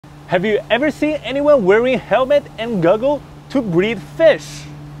Have you ever seen anyone wearing helmet and goggle to breed fish?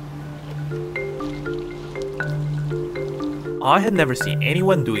 I had never seen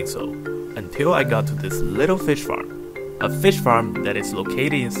anyone doing so until I got to this little fish farm. A fish farm that is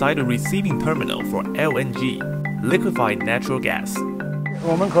located inside a receiving terminal for LNG, liquefied natural gas.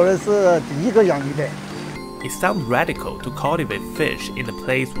 我们可能是第一个养鱼的。 It sounds radical to cultivate fish in a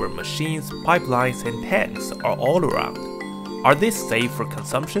place where machines, pipelines, and tanks are all around. Are they safe for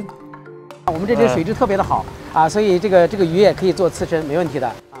consumption? 我们这里水质特别的好啊，所以这个鱼也可以做刺身，没问题的。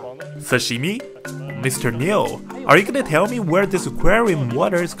Sashimi? Mr. Neil, are you gonna tell me where this aquarium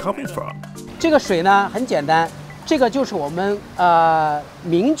water is coming from? 这个水呢很简单，这个就是我们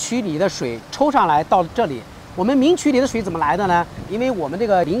明渠里的水抽上来到这里。 我们明渠里的水怎么来的呢？因为我们这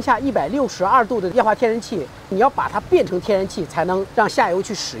个零下162度的液化天然气，你要把它变成天然气，才能让下游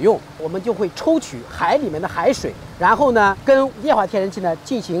去使用。我们就会抽取海里面的海水，然后呢，跟液化天然气呢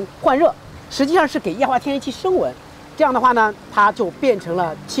进行换热，实际上是给液化天然气升温。这样的话呢，它就变成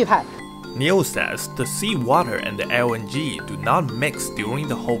了气态。 Neil says the seawater and the LNG do not mix during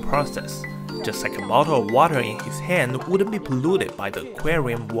the whole process. Just like a bottle of water in his hand wouldn't be polluted by the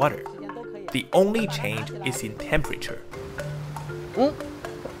aquarium water. The only change is in temperature.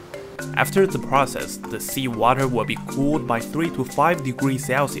 After the process, the seawater will be cooled by 3 to 5 degrees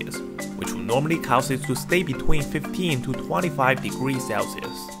Celsius, which will normally cause it to stay between 15 to 25 degrees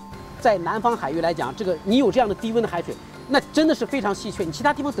Celsius. 在南方海域来讲，你有这样的低温的海水，那真的是非常稀缺，你其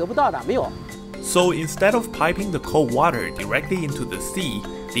他地方得不到的，没有。 So instead of piping the cold water directly into the sea,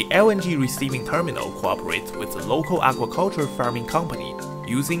 the LNG receiving terminal cooperates with the local aquaculture farming company,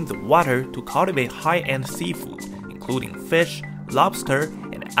 using the water to cultivate high-end seafood, including fish, lobster,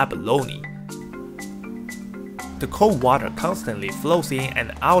 and abalone. The cold water constantly flows in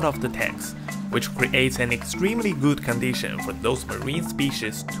and out of the tanks, which creates an extremely good condition for those marine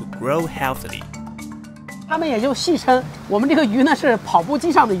species to grow healthily. 他们也就戏称我们这个鱼呢是跑步机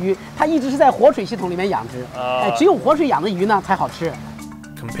上的鱼，它一直是在活水系统里面养殖，只有活水养的鱼呢才好吃。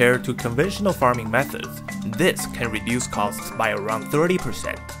 Compared to conventional farming methods, this can reduce costs by around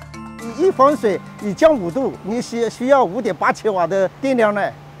 30%. 一方水你降5度，你需要5.8千瓦的电量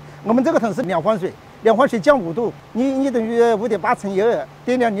呢。我们这个桶是2方水，2方水降5度，你等于5.8乘以2，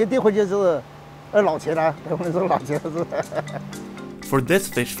电量你兑回去是老钱了，我们说老钱是。For this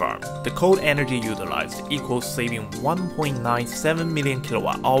fish farm, the cold energy utilized equals saving 1.97 million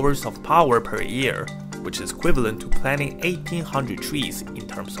kilowatt-hours of power per year, which is equivalent to planting 1,800 trees in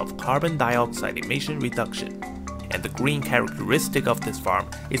terms of carbon dioxide emission reduction. And the green characteristic of this farm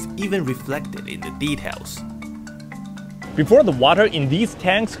is even reflected in the details. Before the water in these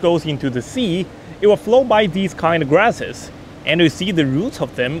tanks goes into the sea, it will flow by these kind of grasses, and you see the roots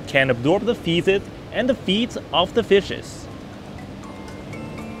of them can absorb the feces and the feeds of the fishes.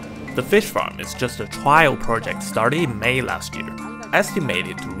 The fish farm is just a trial project started in May last year.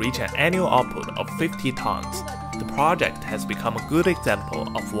 Estimated to reach an annual output of 50 tons, the project has become a good example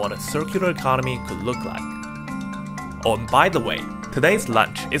of what a circular economy could look like. Oh, and by the way, today's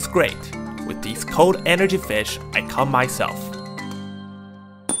lunch is great. With these cold energy fish, I caught myself.